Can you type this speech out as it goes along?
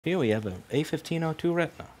Here we have an A1502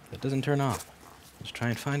 Retina that doesn't turn on. Let's try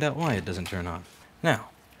and find out why it doesn't turn on. Now,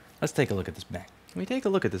 let's take a look at this Mac. When we take a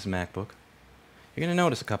look at this MacBook, you're going to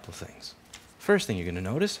notice a couple of things. First thing you're going to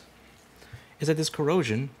notice is that there's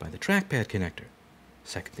corrosion by the trackpad connector.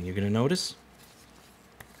 Second thing you're going to notice,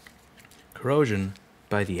 corrosion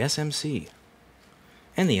by the SMC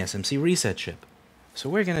and the SMC reset chip. So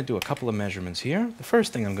we're going to do a couple of measurements here. The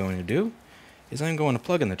first thing I'm going to do is I'm going to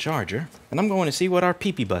plug in the charger, and I'm going to see what our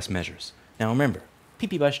PP bus measures. Now remember,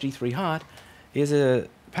 PP bus G3 hot is a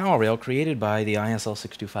power rail created by the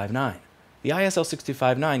ISL6259. The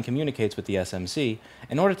ISL6259 communicates with the SMC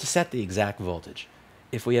in order to set the exact voltage.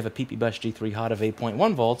 If we have a PP bus G3 hot of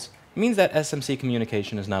 8.1 volts, it means that SMC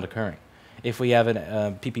communication is not occurring. If we have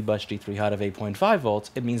a PP bus G3 hot of 8.5 volts,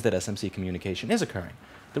 it means that SMC communication is occurring.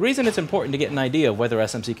 The reason it's important to get an idea of whether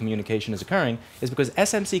SMC communication is occurring is because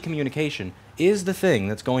SMC communication is the thing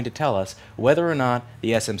that's going to tell us whether or not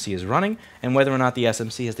the SMC is running and whether or not the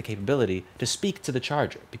SMC has the capability to speak to the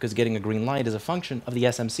charger, because getting a green light is a function of the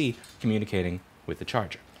SMC communicating with the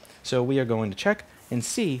charger. So we are going to check and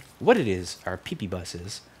see what it is our PP bus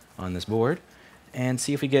is on this board and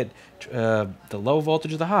see if we get the low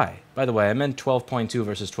voltage or the high. By the way, I meant 12.2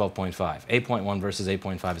 versus 12.5. 8.1 versus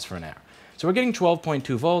 8.5 is for an hour. So we're getting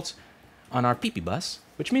 12.2 volts on our PP bus,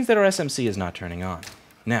 which means that our SMC is not turning on.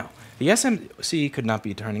 Now, the SMC could not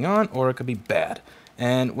be turning on, or it could be bad.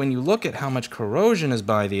 And when you look at how much corrosion is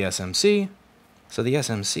by the SMC, so the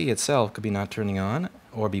SMC itself could be not turning on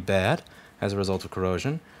or be bad as a result of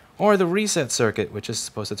corrosion, or the reset circuit, which is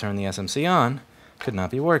supposed to turn the SMC on, could not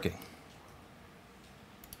be working.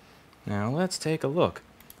 Now let's take a look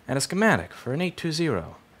at a schematic for an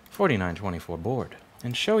 820-4924 board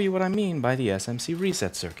and show you what I mean by the SMC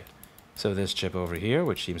reset circuit. So this chip over here,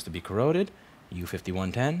 which seems to be corroded,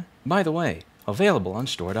 U5110, by the way, available on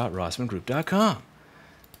store.rossmangroup.com,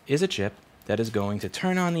 is a chip that is going to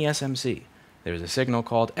turn on the SMC. There is a signal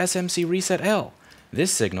called SMC reset L.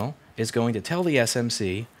 This signal is going to tell the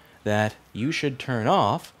SMC that you should turn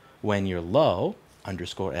off when you're low,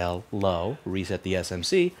 _L, low, reset the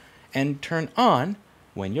SMC, and turn on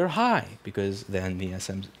when you're high, because then the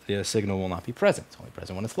signal will not be present. It's only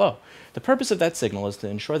present when it's low. The purpose of that signal is to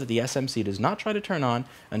ensure that the SMC does not try to turn on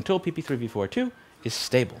until PP3V42 is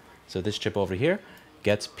stable. So this chip over here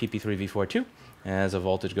gets PP3V42 as a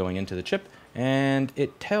voltage going into the chip, and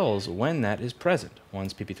it tells when that is present.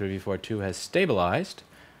 Once PP3V42 has stabilized,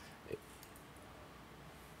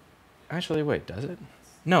 actually, wait, does it?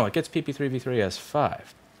 No, it gets PP3V3S5.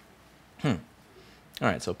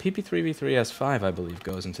 Alright, so PP3V3S5, I believe,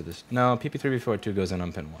 goes into this. No, PP3V42 goes in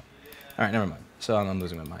on pin 1. Alright, never mind. So I'm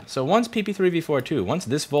losing my mind. So once PP3V42, once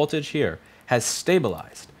this voltage here has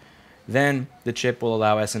stabilized, then the chip will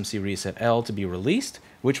allow SMC reset L to be released,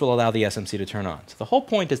 which will allow the SMC to turn on. So the whole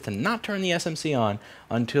point is to not turn the SMC on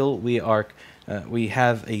until we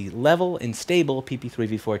have a level and stable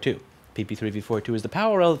PP3V42. PP3V42 is the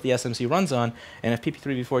power rail that the SMC runs on, and if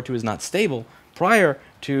PP3V42 is not stable prior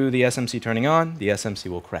to the SMC turning on, the SMC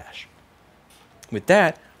will crash. With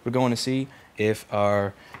that, we're going to see if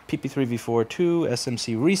our PP3V42,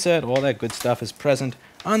 SMC reset, all that good stuff is present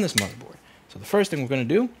on this motherboard. So the first thing we're going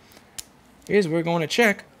to do is we're going to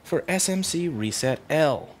check for SMC reset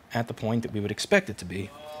L at the point that we would expect it to be.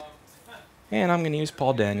 And I'm going to use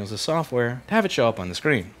Paul Daniels' software to have it show up on the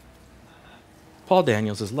screen. Paul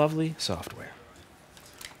Daniels' lovely software.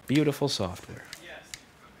 Beautiful software.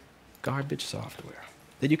 Garbage software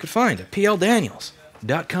that you could find at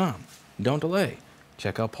pldaniels.com. Don't delay.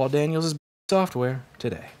 Check out Paul Daniels' software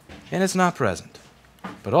today. And it's not present.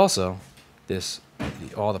 But also,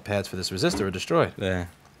 all the pads for this resistor are destroyed. There.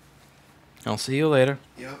 I'll see you later.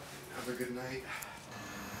 Yep. Have a good night.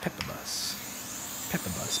 Pepper bus. Pepper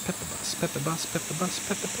bus. Pepper bus. Pepper bus. Pepper bus.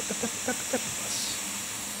 Pepper bus.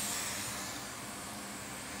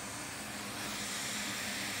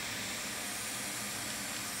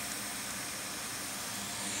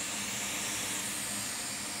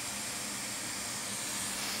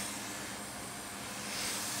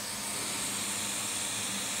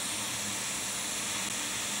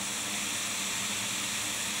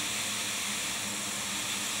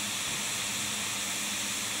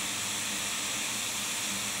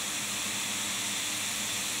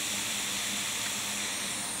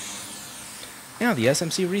 Now the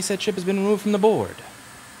SMC reset chip has been removed from the board.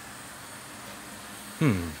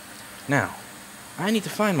 Now, I need to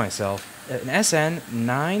find myself an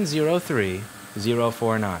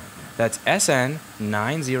SN903049. That's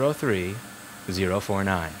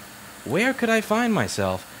SN903049. Where could I find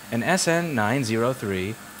myself an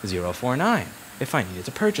SN903049 if I needed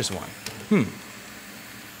to purchase one?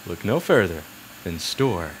 Look no further than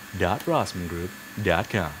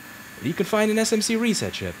store.rossmangroup.com, where you can find an SMC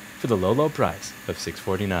reset chip for the low, low price of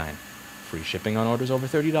 $649. Free shipping on orders over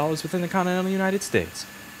 $30 within the continental United States,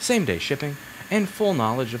 same-day shipping, and full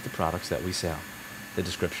knowledge of the products that we sell. The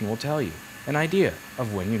description will tell you an idea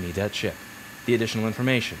of when you need that chip. The additional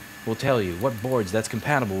information will tell you what boards that's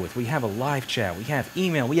compatible with. We have a live chat, we have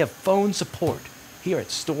email, we have phone support here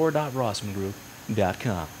at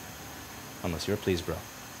store.rossmangroup.com. Unless you're a please bro.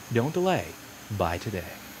 Don't delay. Buy today.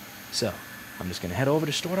 So, I'm just going to head over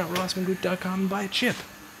to store.rossmangroup.com and buy a chip.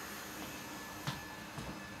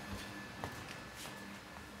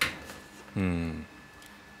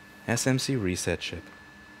 SMC reset chip.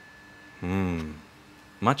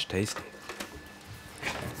 Much tasty.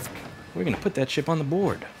 We're going to put that chip on the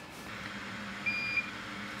board.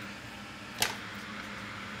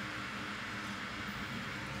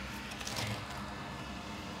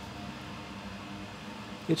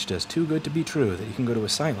 It's just too good to be true that you can go to a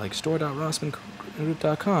site like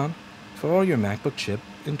store.rossmangroup.com for all your MacBook chip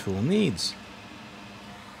and tool needs.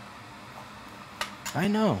 I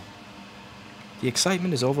know. The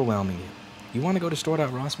excitement is overwhelming you. You want to go to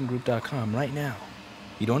store.rossmangroup.com right now.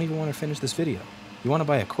 You don't even want to finish this video. You want to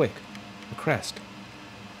buy a Quick, a Crest,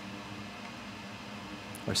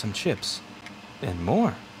 or some chips, and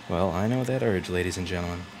more. Well, I know that urge, ladies and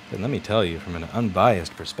gentlemen. But let me tell you, from an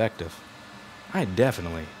unbiased perspective, I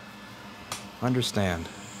definitely understand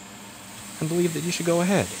and believe that you should go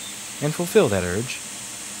ahead and fulfill that urge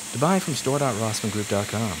to buy from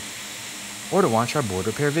store.rossmangroup.com or to watch our board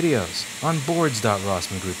repair videos on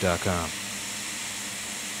boards.rossmangroup.com.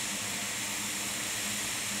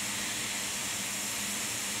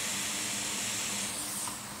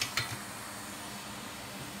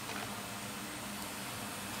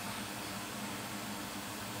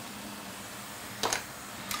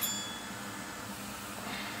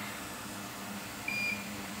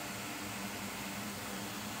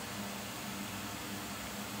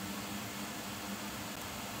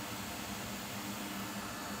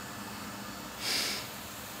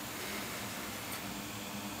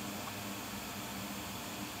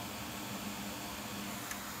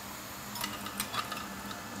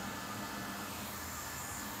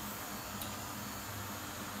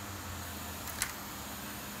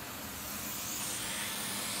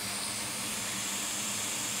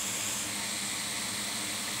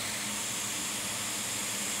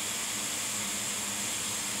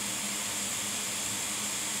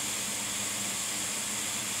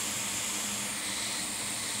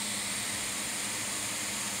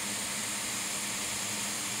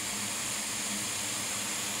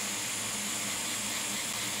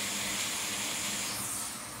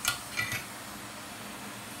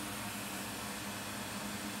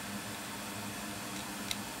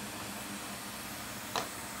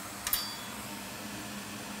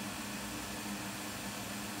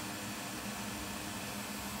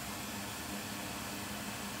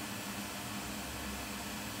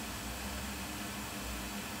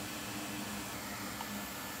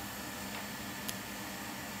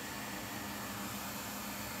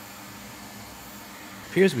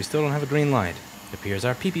 Appears we still don't have a green light. It appears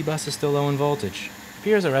our PP bus is still low in voltage. It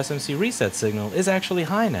appears our SMC reset signal is actually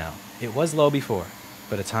high now. It was low before,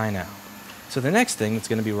 but it's high now. So the next thing that's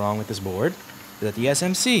going to be wrong with this board is that the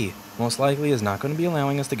SMC most likely is not going to be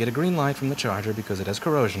allowing us to get a green light from the charger because it has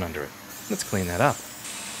corrosion under it. Let's clean that up.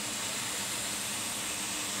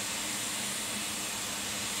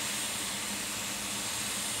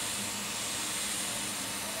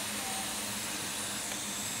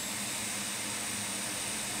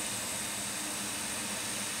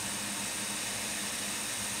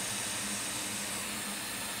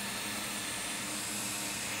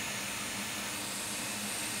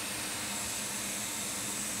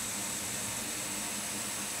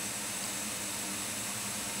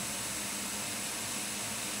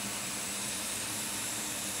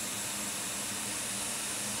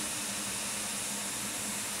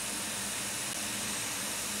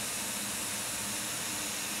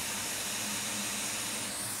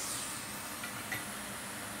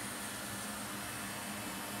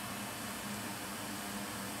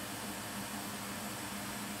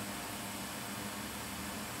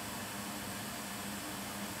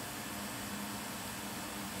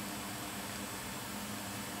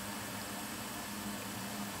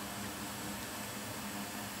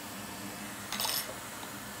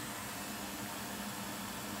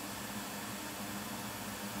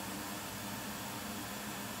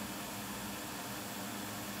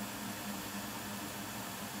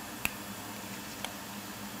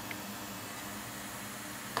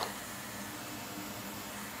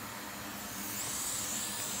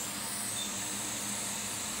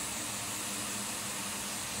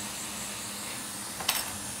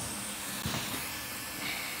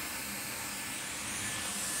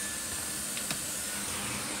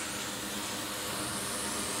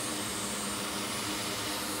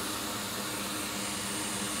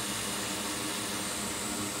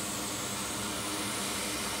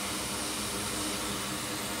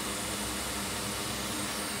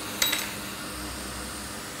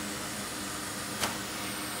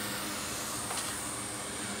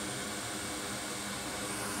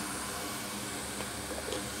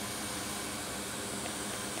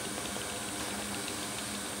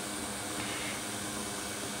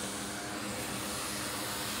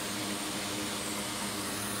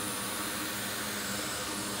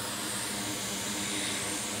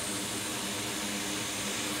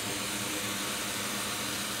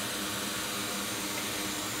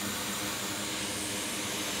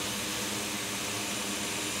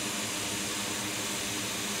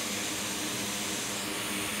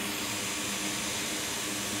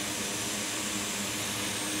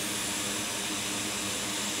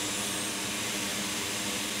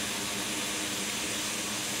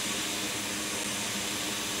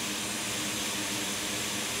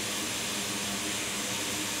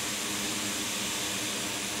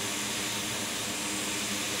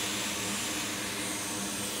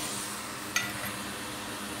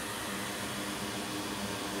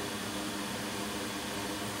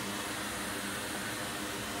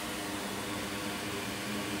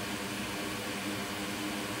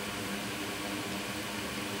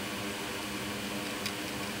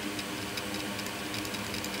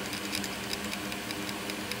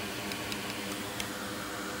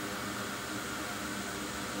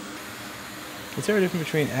 Is there a difference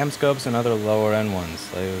between Amscopes and other lower end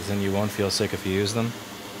ones? Like, as in you won't feel sick if you use them?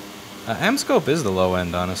 Amscope is the low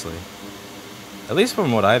end, honestly. At least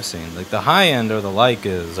from what I've seen. Like, the high end are the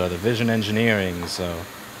Leicas or the Vision Engineering, so...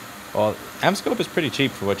 Well, Amscope is pretty cheap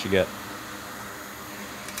for what you get.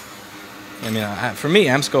 I mean, for me,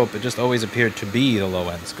 Amscope, it just always appeared to be the low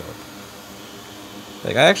end scope.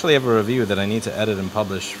 Like, I actually have a review that I need to edit and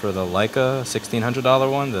publish for the Leica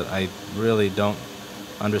 $1,600 one that I really don't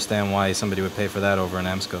understand why somebody would pay for that over an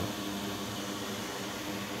Amscope.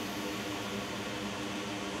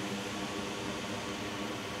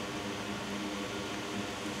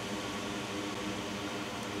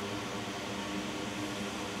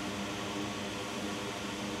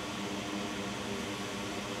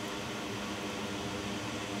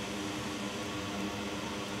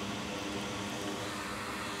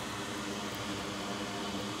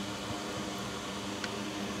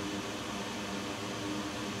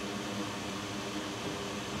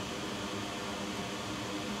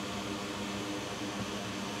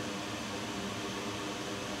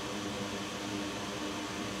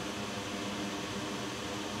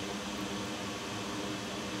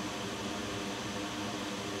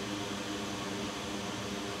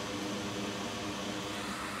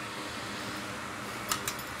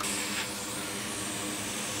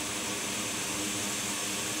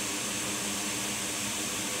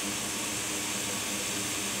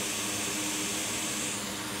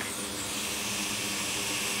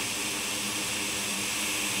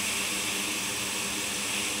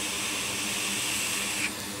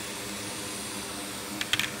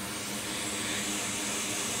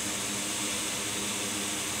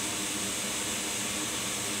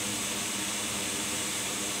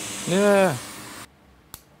 Yeah.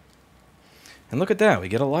 And look at that, we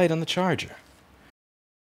get a light on the charger.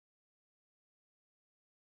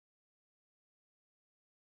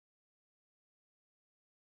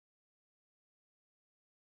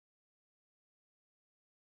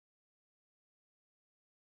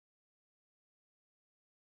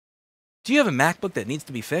 Do you have a MacBook that needs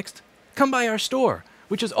to be fixed? Come by our store,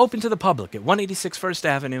 which is open to the public at 186 First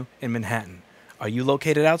Avenue in Manhattan. Are you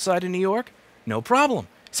located outside of New York? No problem.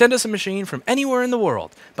 Send us a machine from anywhere in the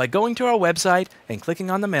world by going to our website and clicking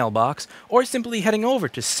on the mailbox, or simply heading over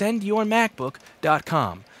to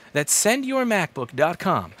sendyourmacbook.com. That's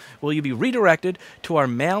sendyourmacbook.com, where you'll be redirected to our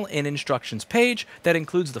mail-in instructions page that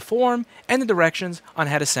includes the form and the directions on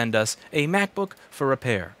how to send us a MacBook for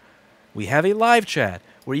repair. We have a live chat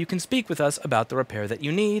where you can speak with us about the repair that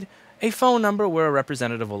you need, a phone number where a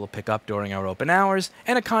representative will pick up during our open hours,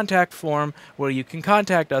 and a contact form where you can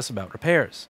contact us about repairs.